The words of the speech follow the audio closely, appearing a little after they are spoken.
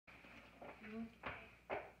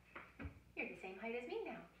You're the same height as me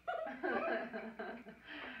now.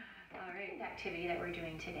 All right, the activity that we're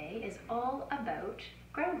doing today is all about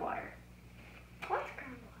groundwater. What's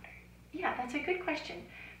groundwater? Yeah, that's a good question.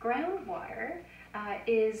 Groundwater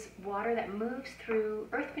is water that moves through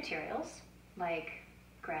earth materials like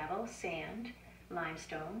gravel, sand,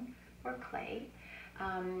 limestone, or clay,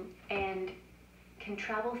 and can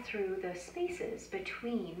travel through the spaces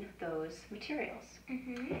between those materials.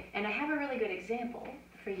 And I have a really good example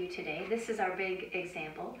for you today. This is our big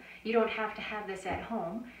example. You don't have to have this at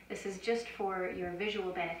home. This is just for your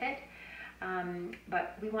visual benefit,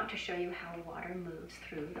 but we want to show you how water moves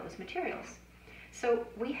through those materials. So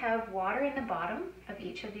we have water in the bottom of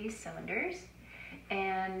each of these cylinders,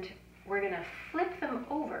 and we're going to flip them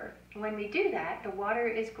over. When we do that, the water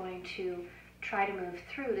is going to try to move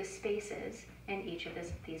through the spaces in each of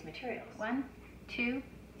these materials. 1, 2,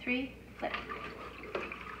 3, flip.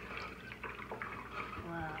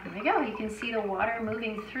 There we go. You can see the water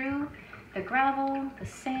moving through the gravel, the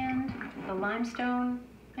sand, the limestone,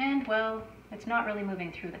 and, well, it's not really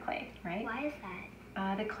moving through the clay, right? Why is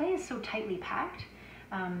that? The clay is so tightly packed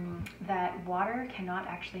that water cannot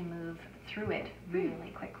actually move through it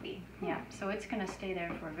really quickly. Yeah, so it's going to stay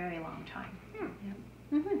there for a very long time.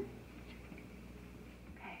 Yeah.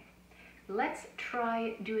 Okay, let's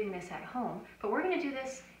try doing this at home, but we're going to do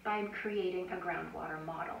this by creating a groundwater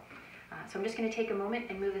model. So I'm just going to take a moment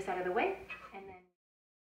and move this out of the way, and then.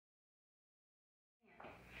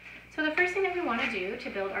 So the first thing that we want to do to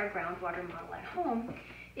build our groundwater model at home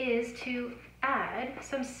is to add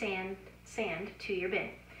some sand to your bin.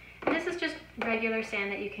 And this is just regular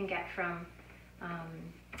sand that you can get from a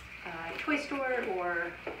toy store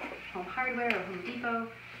or Home Hardware or Home Depot,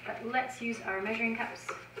 but let's use our measuring cups,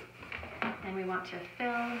 and we want to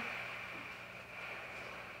fill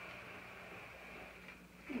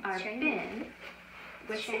our bin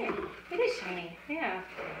with sand. It is shiny, yeah.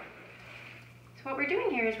 So what we're doing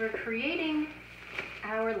here is we're creating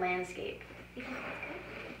our landscape. You think that's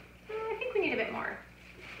good? I think we need a bit more.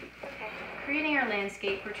 Okay. Creating our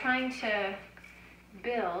landscape, we're trying to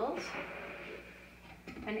build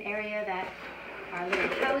an area that our little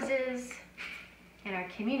houses and our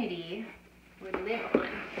community would live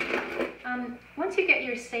on. Once you get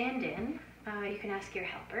your sand in, you can ask your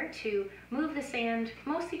helper to move the sand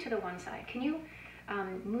mostly to the one side. Can you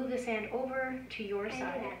move the sand over to your side?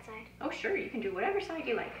 I do that side. Oh, sure, you can do whatever side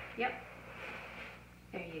you like. Yep.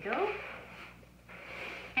 There you go.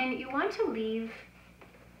 And you want to leave,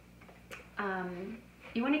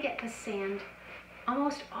 you want to get the sand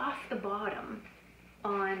almost off the bottom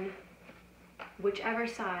on whichever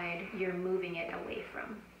side you're moving it away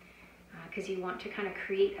from, because you want to kind of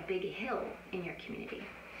create a big hill in your community.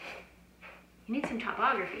 You need some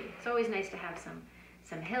topography. It's always nice to have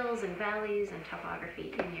some hills and valleys and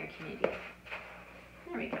topography in your community.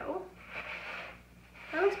 There we go.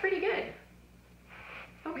 That looks pretty good.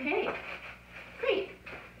 Okay, great.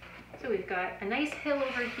 So we've got a nice hill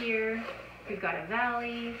over here, we've got a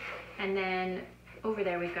valley, and then over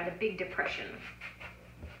there we've got a big depression.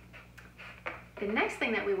 The next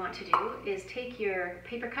thing that we want to do is take your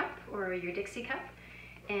paper cup or your Dixie cup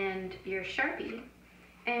and your Sharpie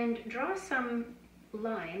and draw some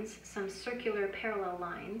lines, some circular parallel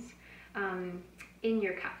lines in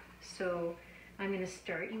your cup. So I'm going to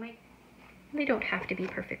start. They don't have to be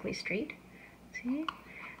perfectly straight. See?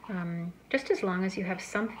 Just as long as you have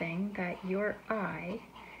something that your eye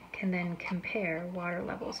can then compare water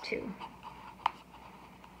levels to.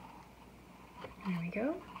 There we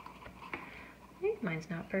go. Mine's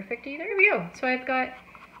not perfect either. There we go. So I've got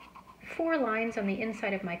 4 lines on the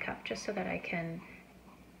inside of my cup just so that I can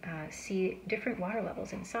see different water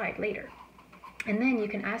levels inside later. And then you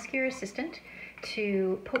can ask your assistant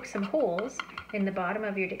to poke some holes in the bottom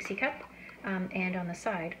of your Dixie cup and on the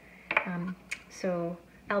side. So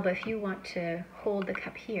Alba, if you want to hold the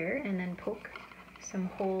cup here and then poke some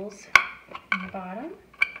holes in the bottom.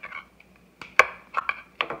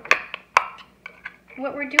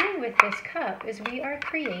 What we're doing with this cup is we are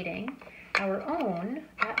creating our own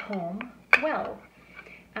at-home well.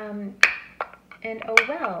 And a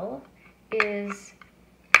well is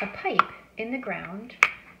a pipe in the ground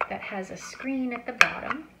that has a screen at the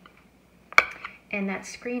bottom, and that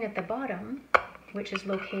screen at the bottom, which is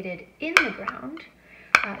located in the ground,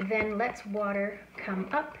 then lets water come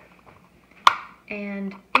up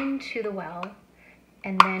and into the well,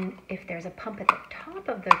 and then if there's a pump at the top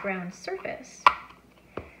of the ground surface,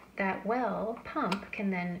 that well pump can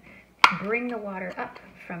then bring the water up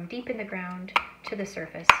from deep in the ground to the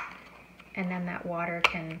surface, and then that water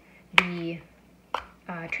can be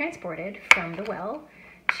transported from the well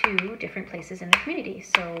to different places in the community.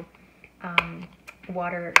 So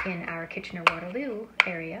water in our Kitchener-Waterloo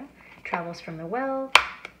area travels from the well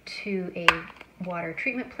to a water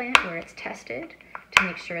treatment plant where it's tested to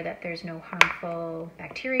make sure that there's no harmful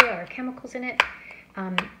bacteria or chemicals in it.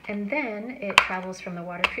 And then it travels from the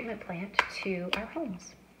water treatment plant to our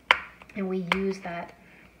homes. And we use that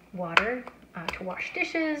water to wash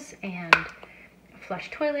dishes and flush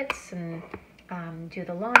toilets and do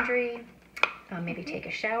the laundry, maybe take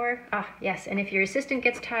a shower. Ah, yes, and if your assistant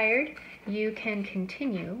gets tired, you can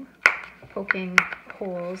continue poking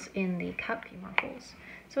holes in the cup, few more holes.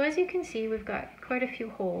 So as you can see, we've got quite a few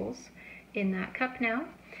holes in that cup now.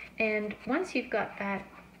 And once you've got that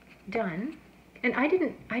done, and I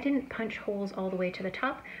didn't punch holes all the way to the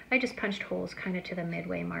top, I just punched holes kind of to the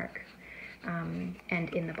midway mark and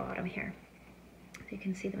in the bottom here. So you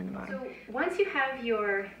can see them in the bottom. So once you have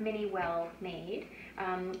your mini well made,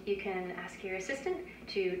 you can ask your assistant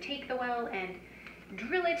to take the well and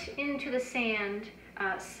drill it into the sand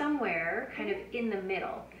somewhere kind of in the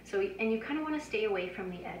middle. So, and you kind of want to stay away from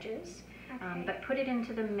the edges, Okay. but put it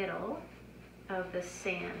into the middle of the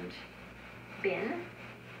sand bin.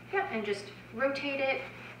 Yep, and just rotate it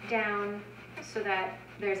down so that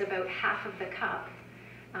there's about half of the cup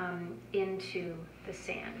into the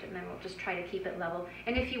sand, and then we'll just try to keep it level.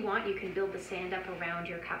 And if you want, you can build the sand up around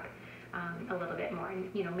your cup a little bit more. And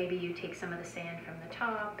you know, maybe you take some of the sand from the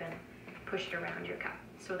top and push it around your cup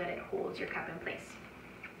so that it holds your cup in place.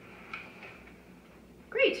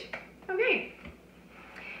 Great. Okay.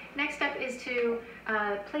 Next up is to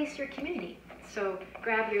place your community. So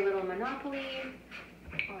grab your little Monopoly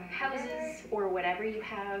or houses or whatever you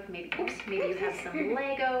have. Maybe, oops, maybe you have some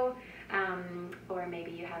Lego, or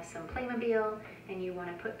maybe you have some Playmobil, and you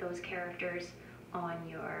want to put those characters on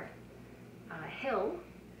your hill.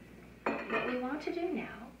 What we want to do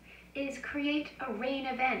now is create a rain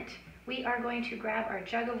event. We are going to grab our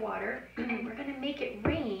jug of water and we're going to make it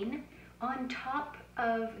rain on top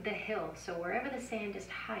of the hill. So wherever the sand is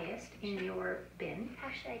highest in your bin, How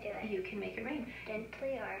should I do it? you can make it rain.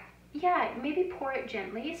 Gently or? Yeah, maybe pour it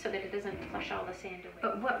gently so that it doesn't flush all the sand away.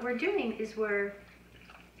 But what we're doing is what's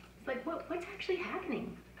actually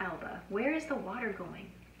happening, Alba? Where is the water going?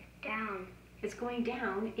 Down. It's going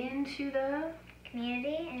down into the...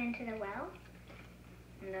 Community and into the well.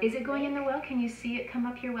 Is it going in the well? Can you see it come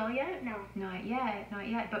up your well yet? No. Not yet, not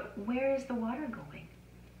yet. But where is the water going?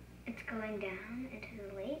 It's going down into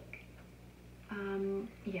the lake.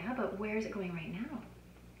 Yeah, but where is it going right now?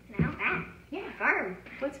 Now? Ah, Yeah. farm.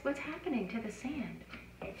 What's happening to the sand?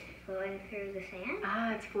 It's flowing through the sand.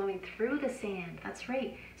 Ah, it's flowing through the sand. That's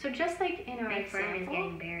right. So just like in our My farm is example...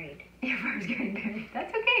 getting buried. Your farm's getting buried.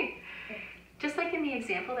 That's okay. Just like in the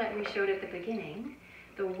example that we showed at the beginning,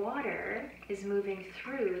 the water is moving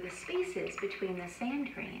through the spaces between the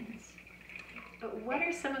sand grains. But what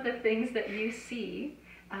are some of the things that you see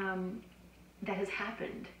that has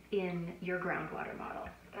happened in your groundwater model?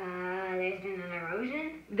 There's been an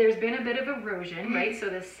erosion. There's been a bit of erosion, right? So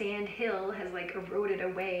the sand hill has like eroded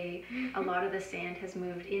away. A lot of the sand has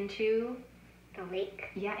moved into the lake.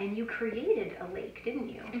 Yeah, and you created a lake, didn't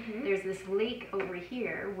you? There's this lake over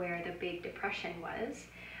here where the big depression was.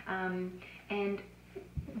 And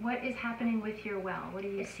what is happening with your well? What do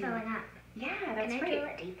you see? It's filling up. Yeah, that's Can I drill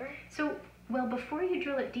it deeper? So, well, before you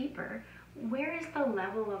drill it deeper, where is the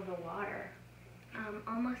level of the water?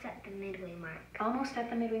 Almost at the midway mark. Almost at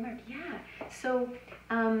the midway mark, yeah. So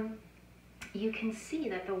you can see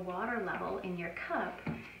that the water level in your cup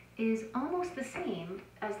is almost the same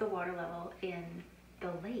as the water level in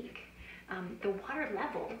the lake. The water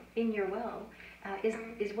level in your well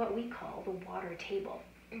is what we call the water table.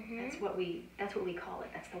 That's what we call it.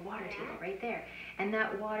 That's the water table right there. And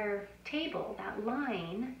that water table, that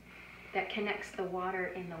line that connects the water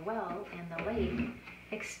in the well and the lake,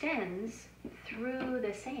 extends through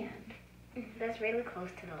the sand. That's really close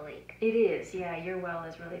to the lake. It is, yeah, your well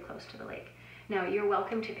is really close to the lake. Now, you're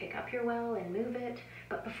welcome to pick up your well and move it,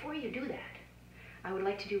 but before you do that, I would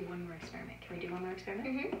like to do one more experiment. Can we do one more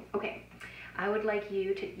experiment? Okay. I would like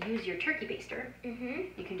you to use your turkey baster.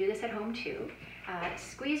 You can do this at home too.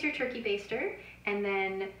 Squeeze your turkey baster and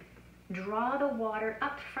then draw the water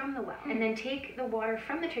up from the well. And then take the water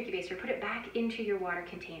from the turkey baster, put it back into your water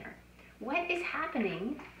container. What is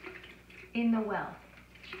happening in the well?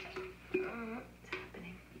 What's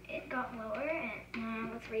happening? It got lower and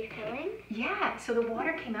now it's refilling. Yeah, so the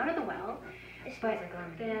water came out of the well, This but smells like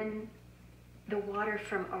lemon. then the water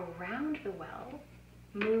from around the well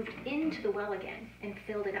moved into the well again and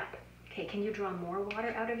filled it up. Okay, can you draw more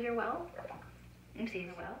water out of your well? in the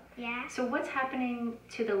well. Yeah. So what's happening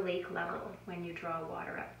to the lake level when you draw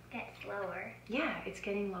water up? Gets lower. Yeah, it's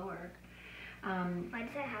getting lower. Why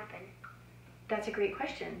does that happen? That's a great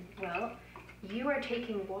question. Well, you are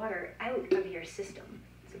taking water out of your system.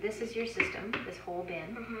 So this is your system, this whole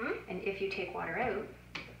bin. Mm-hmm. And if you take water out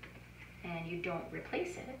and you don't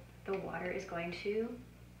replace it, the water is going to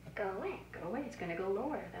Go away. go away. It's going to go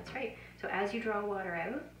lower. That's right. So as you draw water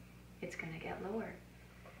out, it's going to get lower.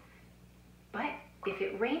 But if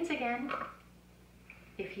it rains again,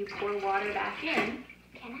 if you pour water back in,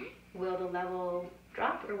 Can I? will the level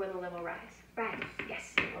drop or will the level rise? Rise.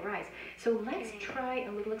 Yes, it will rise. So let's try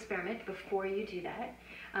a little experiment before you do that.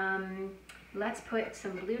 Let's put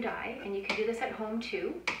some blue dye, and you can do this at home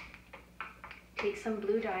too. Take some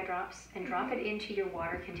blue dye drops and drop it into your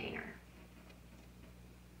water container.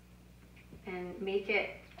 And make it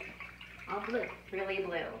All blue. really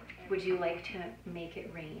blue. Would you like to make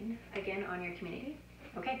it rain again on your community?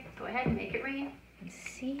 Okay, go ahead and make it rain. And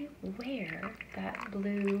see where that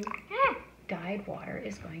blue dyed water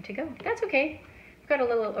is going to go. That's okay. We've got a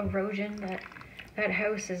little erosion. That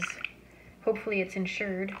house is, hopefully it's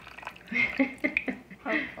insured.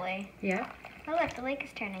 Hopefully. Yeah. Oh look, the lake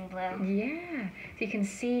is turning blue. Yeah. So you can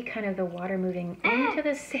see kind of the water moving into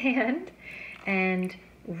the sand and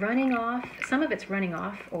running off. Some of it's running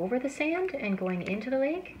off over the sand and going into the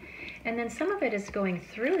lake. And then some of it is going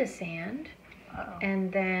through the sand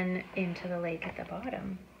and then into the lake at the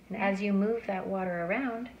bottom. And as you move that water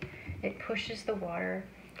around, it pushes the water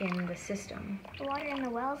in the system. The water in the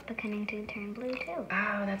well is beginning to turn blue too.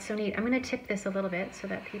 Oh, that's so neat. I'm going to tip this a little bit so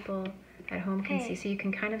that people at home can Okay. see. So you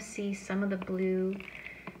can kind of see some of the blue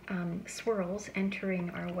swirls entering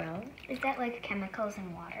our well. Is that like chemicals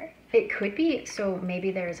in water? It could be. So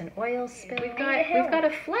maybe there's an oil spill. We've a hill. got a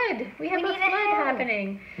flood. We have a need a flood hill.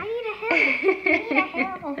 happening. I need a hill. I need a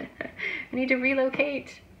hill. We need to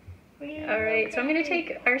relocate. All right, so I'm going to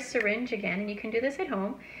take our syringe again, and you can do this at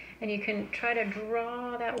home, and you can try to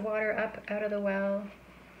draw that water up out of the well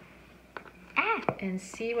and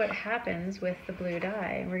see what happens with the blue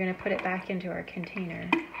dye. We're going to put it back into our container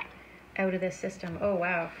out of this system. Oh,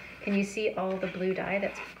 wow. Can you see all the blue dye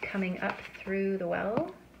that's coming up through the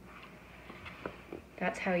well?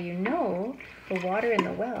 That's how you know the water in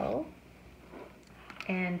the well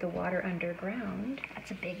and the water underground That's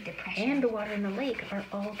a big depression. and the water in the lake are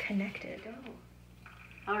all connected.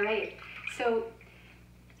 All right, so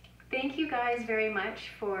thank you guys very much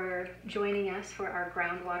for joining us for our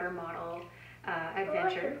groundwater model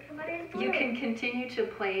adventure. You can continue to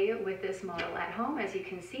play with this model at home. As you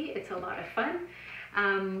can see, it's a lot of fun.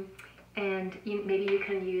 And maybe you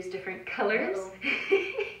can use different colors.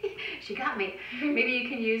 She got me. Maybe you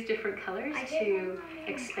can use different colors to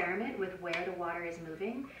experiment with where the water is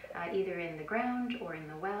moving, either in the ground or in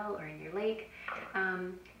the well or in your lake.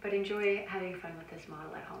 But enjoy having fun with this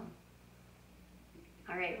model at home.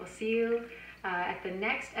 All right, we'll see you at the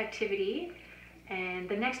next activity. And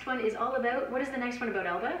the next one is all about, what is the next one about,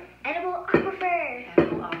 Elba? Edible aquifers.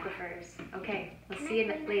 Edible aquifers. Okay, we'll see you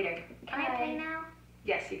later. Can I play now?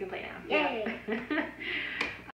 Yes, you can play now. Yay.